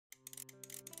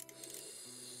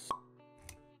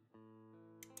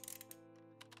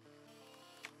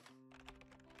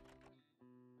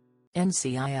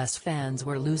NCIS fans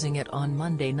were losing it on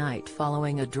Monday night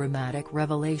following a dramatic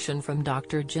revelation from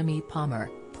Dr. Jimmy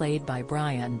Palmer, played by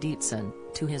Brian Dietzen,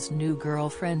 to his new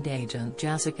girlfriend agent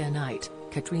Jessica Knight,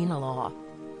 Katrina Law.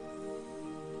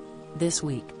 This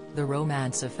week, the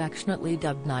romance affectionately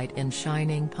dubbed Knight in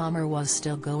Shining Palmer was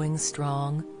still going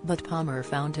strong, but Palmer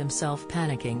found himself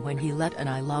panicking when he let an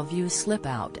 "I love you" slip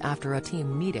out after a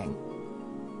team meeting.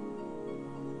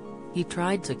 He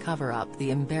tried to cover up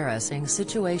the embarrassing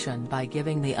situation by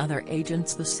giving the other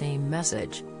agents the same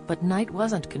message, but Knight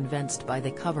wasn't convinced by the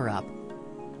cover-up.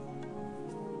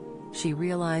 She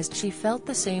realized she felt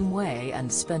the same way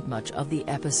and spent much of the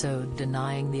episode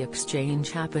denying the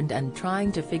exchange happened and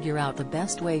trying to figure out the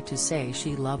best way to say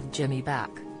she loved Jimmy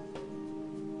back.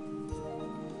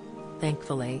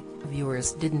 Thankfully,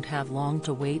 viewers didn't have long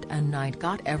to wait and Knight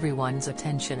got everyone's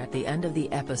attention at the end of the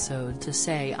episode to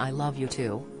say "I love you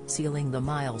too," sealing the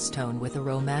milestone with a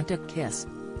romantic kiss.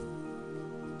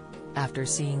 After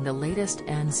seeing the latest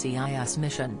NCIS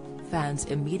mission, fans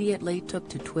immediately took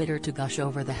to Twitter to gush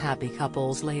over the happy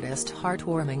couple's latest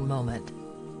heartwarming moment.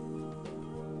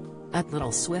 At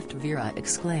Little Swift Vera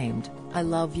exclaimed, "I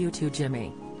love you too,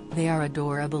 Jimmy. They are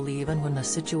adorable even when the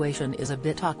situation is a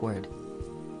bit awkward."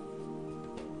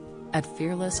 At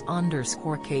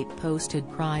Fearless_Kate posted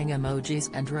crying emojis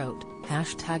and wrote,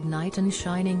 #Knight and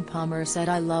Shining Palmer said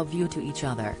 "I love you" to each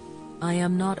other. "I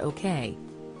am not okay.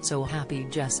 So happy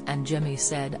Jess and Jimmy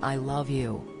said "I love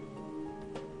you."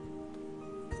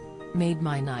 "Made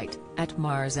my night,"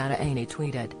 @Marzana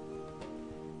tweeted.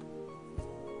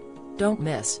 Don't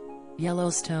miss.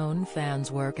 Yellowstone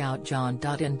fans work out John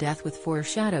Dutton death with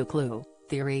foreshadow clue,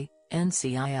 theory.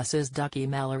 NCIS's Ducky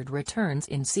Mallard returns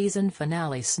in season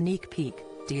finale sneak peek,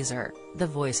 teaser. The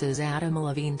Voice's Adam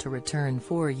Levine to return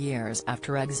 4 years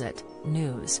after exit.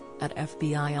 News,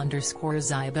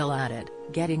 @FBI_Zybel added,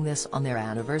 "Getting this on their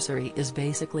anniversary is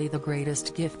basically the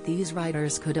greatest gift these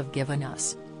writers could have given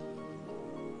us."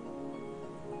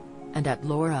 And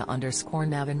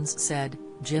 @Laura_Nevins said,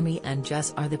 "Jimmy and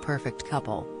Jess are the perfect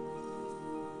couple.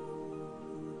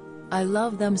 I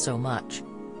love them so much."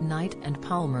 Knight and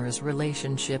Palmer's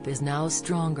relationship is now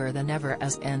stronger than ever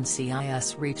as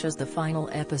NCIS reaches the final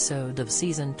episode of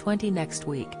Season 20 next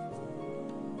week.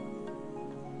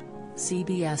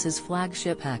 CBS's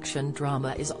flagship action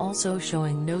drama is also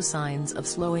showing no signs of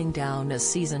slowing down as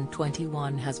Season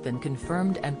 21 has been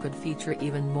confirmed and could feature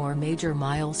even more major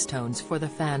milestones for the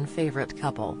fan-favorite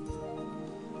couple.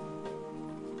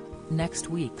 Next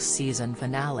week's season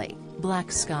finale,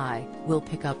 Black Sky, will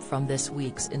pick up from this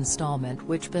week's installment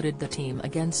which pitted the team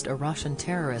against a Russian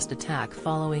terrorist attack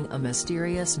following a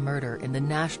mysterious murder in the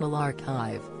National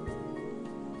Archive.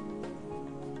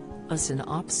 A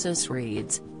synopsis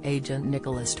reads, Agent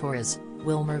Nicholas Torres,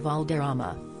 Wilmer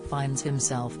Valderrama, finds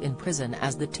himself in prison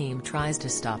as the team tries to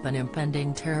stop an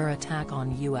impending terror attack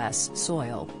on U.S.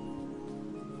 soil.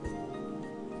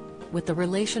 With the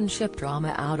relationship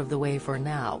drama out of the way for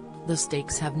now, the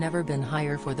stakes have never been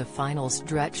higher for the final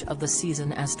stretch of the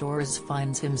season as Torres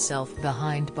finds himself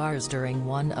behind bars during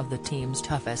one of the team's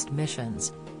toughest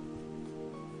missions.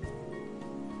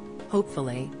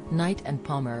 Hopefully, Knight and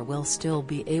Palmer will still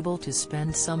be able to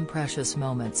spend some precious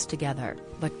moments together,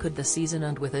 but could the season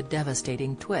end with a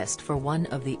devastating twist for one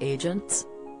of the agents?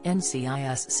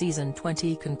 NCIS Season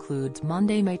 20 concludes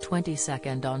Monday, May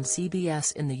 22 on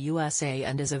CBS in the USA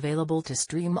and is available to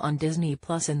stream on Disney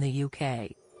Plus in the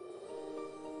UK.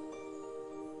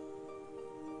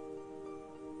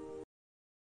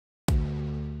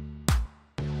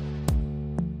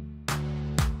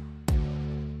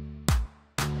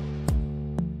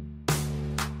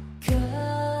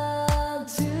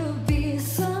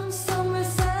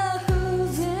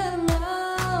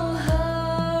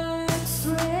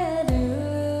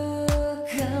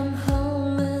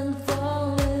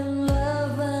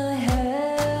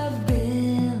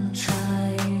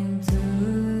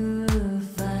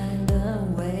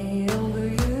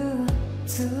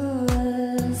 To